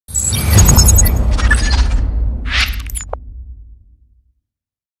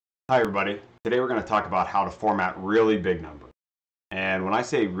Hi everybody. Today we're going to talk about how to format really big numbers. And when I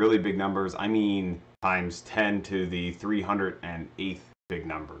say really big numbers, I mean times 10 to the 308th big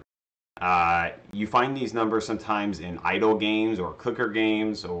numbers. You find these numbers sometimes in idle games or clicker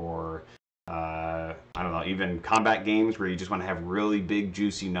games or I don't know, even combat games where you just want to have really big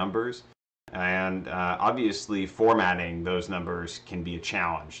juicy numbers. And obviously formatting those numbers can be a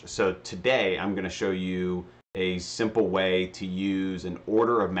challenge. So today I'm going to show you a simple way to use an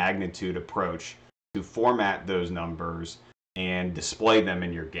order of magnitude approach to format those numbers and display them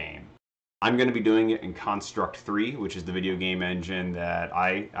in your game. I'm going to be doing it in Construct 3, which is the video game engine that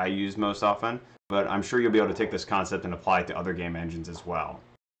I use most often, but I'm sure you'll be able to take this concept and apply it to other game engines as well.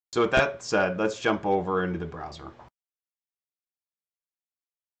 So with that said, let's jump over into the browser.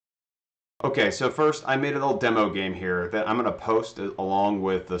 Okay, so first I made a little demo game here that I'm going to post along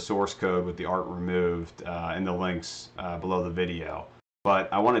with the source code with the art removed in the links below the video.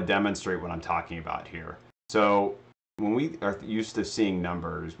 But I want to demonstrate what I'm talking about here. So when we are used to seeing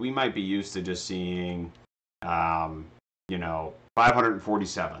numbers, we might be used to just seeing,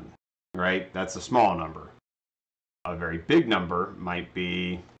 547, right? That's a small number. A very big number might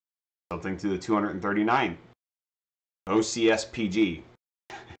be something to the 239. OCSPG.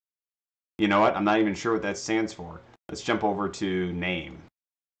 You know what? I'm not even sure what that stands for. Let's jump over to name.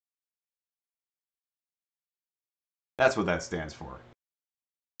 That's what that stands for.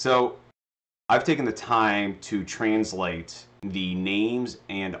 So I've taken the time to translate the names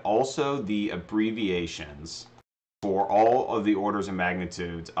and also the abbreviations for all of the orders of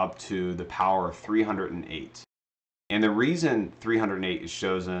magnitudes up to the power of 308. And the reason 308 is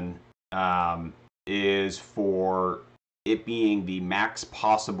chosen is for it being the max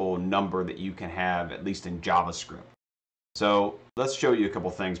possible number that you can have, at least in JavaScript. So let's show you a couple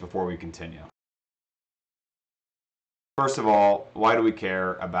things before we continue. First of all, why do we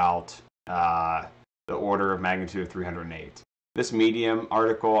care about the order of magnitude of 308? This Medium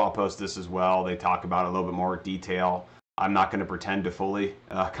article, I'll post this as well. They talk about it a little bit more detail. I'm not going to pretend to fully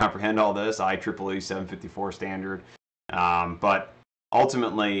comprehend all this. IEEE 754 standard. But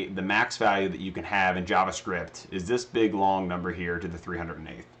ultimately, the max value that you can have in JavaScript is this big long number here to the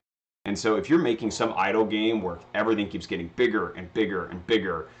 308th. And so if you're making some idle game where everything keeps getting bigger and bigger and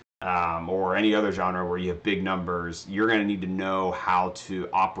bigger, or any other genre where you have big numbers, you're going to need to know how to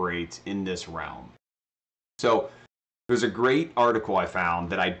operate in this realm. So there's a great article I found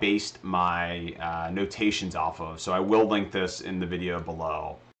that I based my notations off of. So I will link this in the video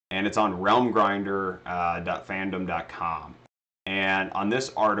below. And it's on realmgrinder.fandom.com. And on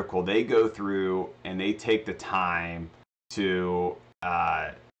this article, they go through and they take the time to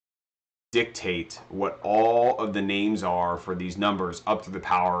dictate what all of the names are for these numbers up to the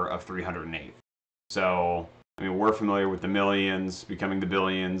power of 308. So, I mean, we're familiar with the millions becoming the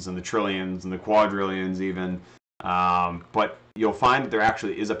billions and the trillions and the quadrillions even. But you'll find that there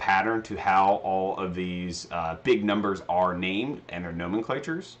actually is a pattern to how all of these big numbers are named and their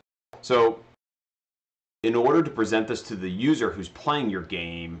nomenclatures. So in order to present this to the user who's playing your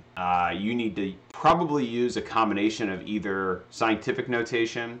game, you need to probably use a combination of either scientific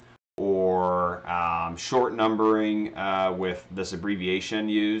notation or short numbering with this abbreviation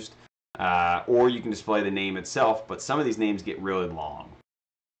used, or you can display the name itself, but some of these names get really long.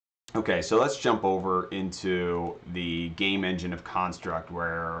 Okay, so let's jump over into the game engine of Construct,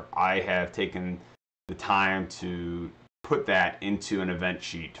 where I have taken the time to put that into an event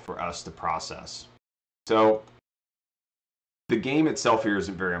sheet for us to process. So the game itself here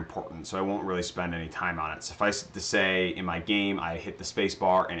isn't very important, so I won't really spend any time on it. Suffice it to say, in my game, I hit the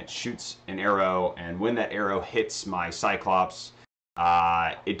spacebar and it shoots an arrow, and when that arrow hits my Cyclops,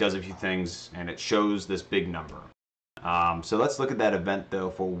 it does a few things and it shows this big number. So let's look at that event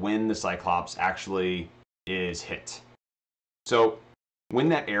though for when the Cyclops actually is hit. So when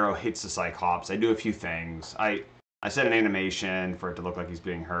that arrow hits the Cyclops, I do a few things. I set an animation for it to look like he's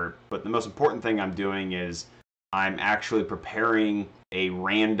being hurt, but the most important thing I'm doing is I'm actually preparing a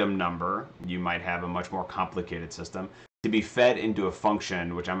random number. You might have a much more complicated system to be fed into a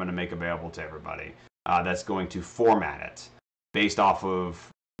function, which I'm going to make available to everybody, that's going to format it based off of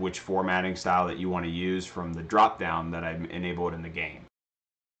which formatting style that you want to use from the drop-down that I've enabled in the game.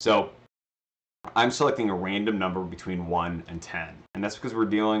 So I'm selecting a random number between 1 and 10, and that's because we're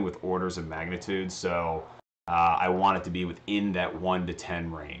dealing with orders of magnitude, so I want it to be within that 1 to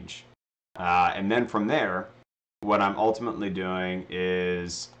 10 range. And then from there, what I'm ultimately doing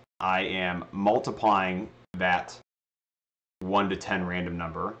is I am multiplying that 1 to 10 random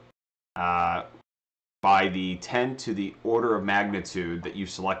number by the 10 to the order of magnitude that you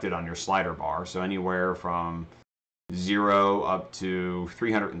selected on your slider bar. So anywhere from 0 up to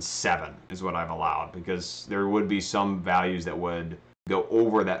 307 is what I've allowed, because there would be some values that would go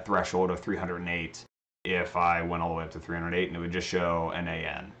over that threshold of 308 if I went all the way up to 308, and it would just show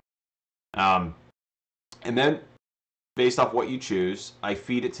NAN. And then, based off what you choose, I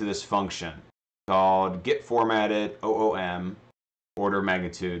feed it to this function called getFormatted OOM order of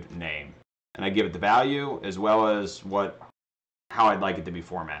magnitude name, and I give it the value as well as how I'd like it to be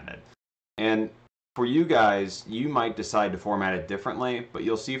formatted. And for you guys, you might decide to format it differently, but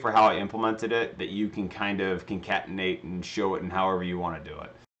you'll see for how I implemented it that you can kind of concatenate and show it in however you want to do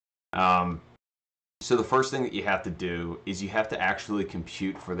it. So the first thing that you have to do is you have to actually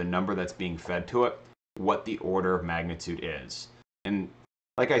compute for the number that's being fed to it what the order of magnitude is. And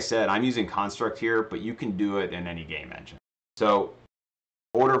like I said, I'm using construct here, but you can do it in any game engine. So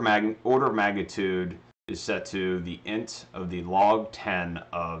order of magnitude is set to the int of the log 10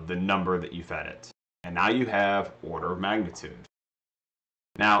 of the number that you fed it. And now you have order of magnitude.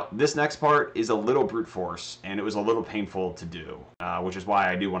 Now, this next part is a little brute force, and it was a little painful to do, which is why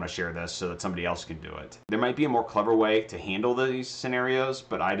I do want to share this so that somebody else can do it. There might be a more clever way to handle these scenarios,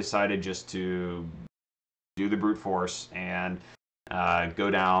 but I decided just to do the brute force and go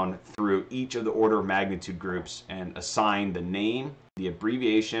down through each of the order of magnitude groups and assign the name, the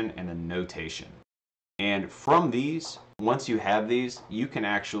abbreviation, and the notation. And from these, once you have these, you can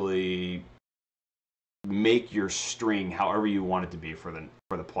actually make your string however you want it to be for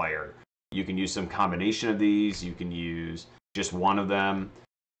the player. You can use some combination of these. You can use just one of them.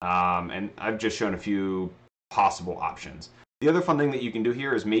 And I've just shown a few possible options. The other fun thing that you can do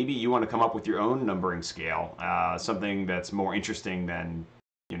here is maybe you want to come up with your own numbering scale, something that's more interesting than,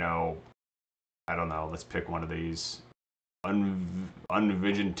 I don't know, let's pick one of these.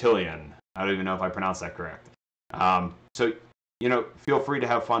 Unvigintillion. I don't even know if I pronounced that correct. So, feel free to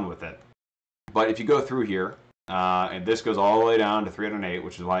have fun with it. But if you go through here, and this goes all the way down to 308,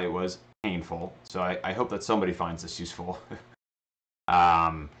 which is why it was painful. So I hope that somebody finds this useful.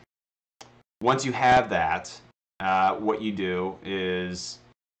 Once you have that, what you do is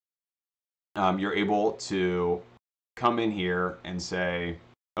you're able to come in here and say,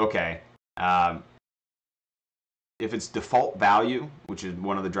 okay, if it's default value, which is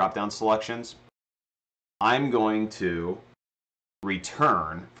one of the drop-down selections, I'm going to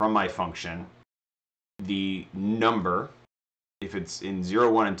return from my function the number. If it's in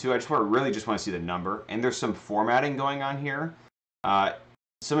 0, 1, and 2, I really just want to see the number. And there's some formatting going on here.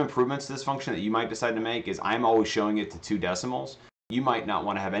 Some improvements to this function that you might decide to make is I'm always showing it to 2 decimals. You might not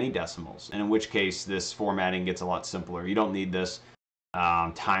want to have any decimals, and in which case this formatting gets a lot simpler. You don't need this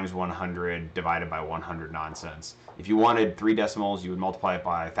times 100 divided by 100 nonsense. If you wanted 3 decimals, you would multiply it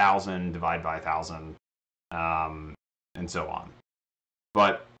by 1,000, divide by 1,000, and so on.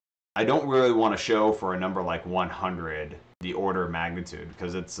 But I don't really want to show for a number like 100 the order of magnitude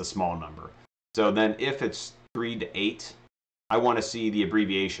because it's a small number. So then if it's 3 to 8, I want to see the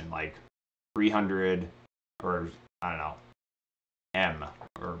abbreviation like 300 or I don't know, M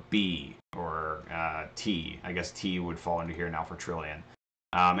or B or T. I guess T would fall into here now for trillion.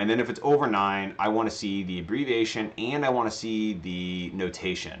 And then if it's over 9, I want to see the abbreviation and I want to see the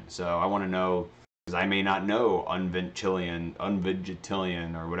notation. So I want to know, because I may not know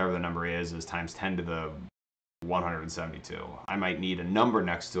unvigintillion or whatever the number is times 10 to the 172. I might need a number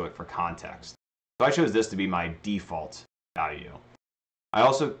next to it for context. So I chose this to be my default value. I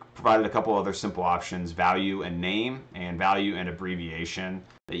also provided a couple other simple options, value and name, and value and abbreviation,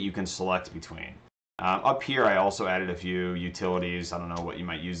 that you can select between. Up here, I also added a few utilities. I don't know what you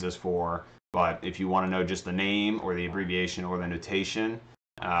might use this for, but if you want to know just the name or the abbreviation or the notation,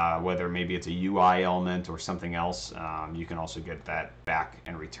 whether maybe it's a UI element or something else, you can also get that back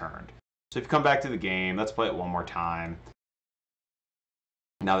and returned. So if you come back to the game, let's play it one more time.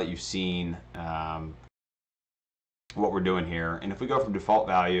 Now that you've seen what we're doing here, and if we go from default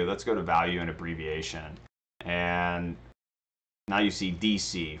value, let's go to value and abbreviation, and now you see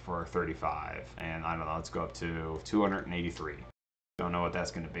DC for 35, and I don't know, let's go up to 283. Don't know what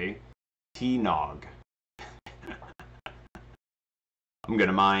that's going to be. T-Nog. I'm going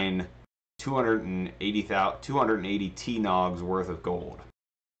to mine 280 T-Nogs worth of gold.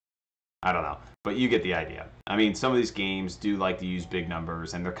 I don't know, but you get the idea. I mean, some of these games do like to use big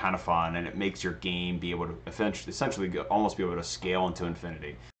numbers, and they're kind of fun, and it makes your game be able to essentially almost be able to scale into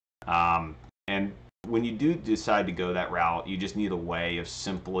infinity. And when you do decide to go that route, you just need a way of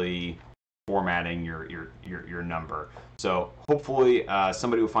simply formatting your number. So hopefully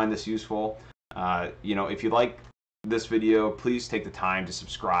somebody will find this useful. If you like this video, please take the time to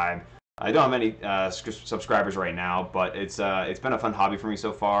subscribe. I don't have many subscribers right now, but it's been a fun hobby for me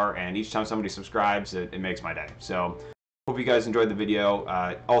so far, and each time somebody subscribes, it makes my day. So hope you guys enjoyed the video.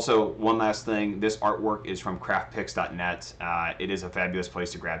 Also, one last thing, this artwork is from craftpix.net. It is a fabulous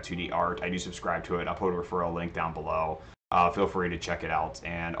place to grab 2D art. I do subscribe to it. I'll put a referral link down below. Feel free to check it out.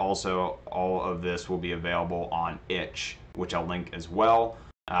 And also, all of this will be available on itch, which I'll link as well,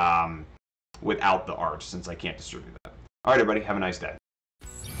 without the art, since I can't distribute that. All right, everybody, have a nice day.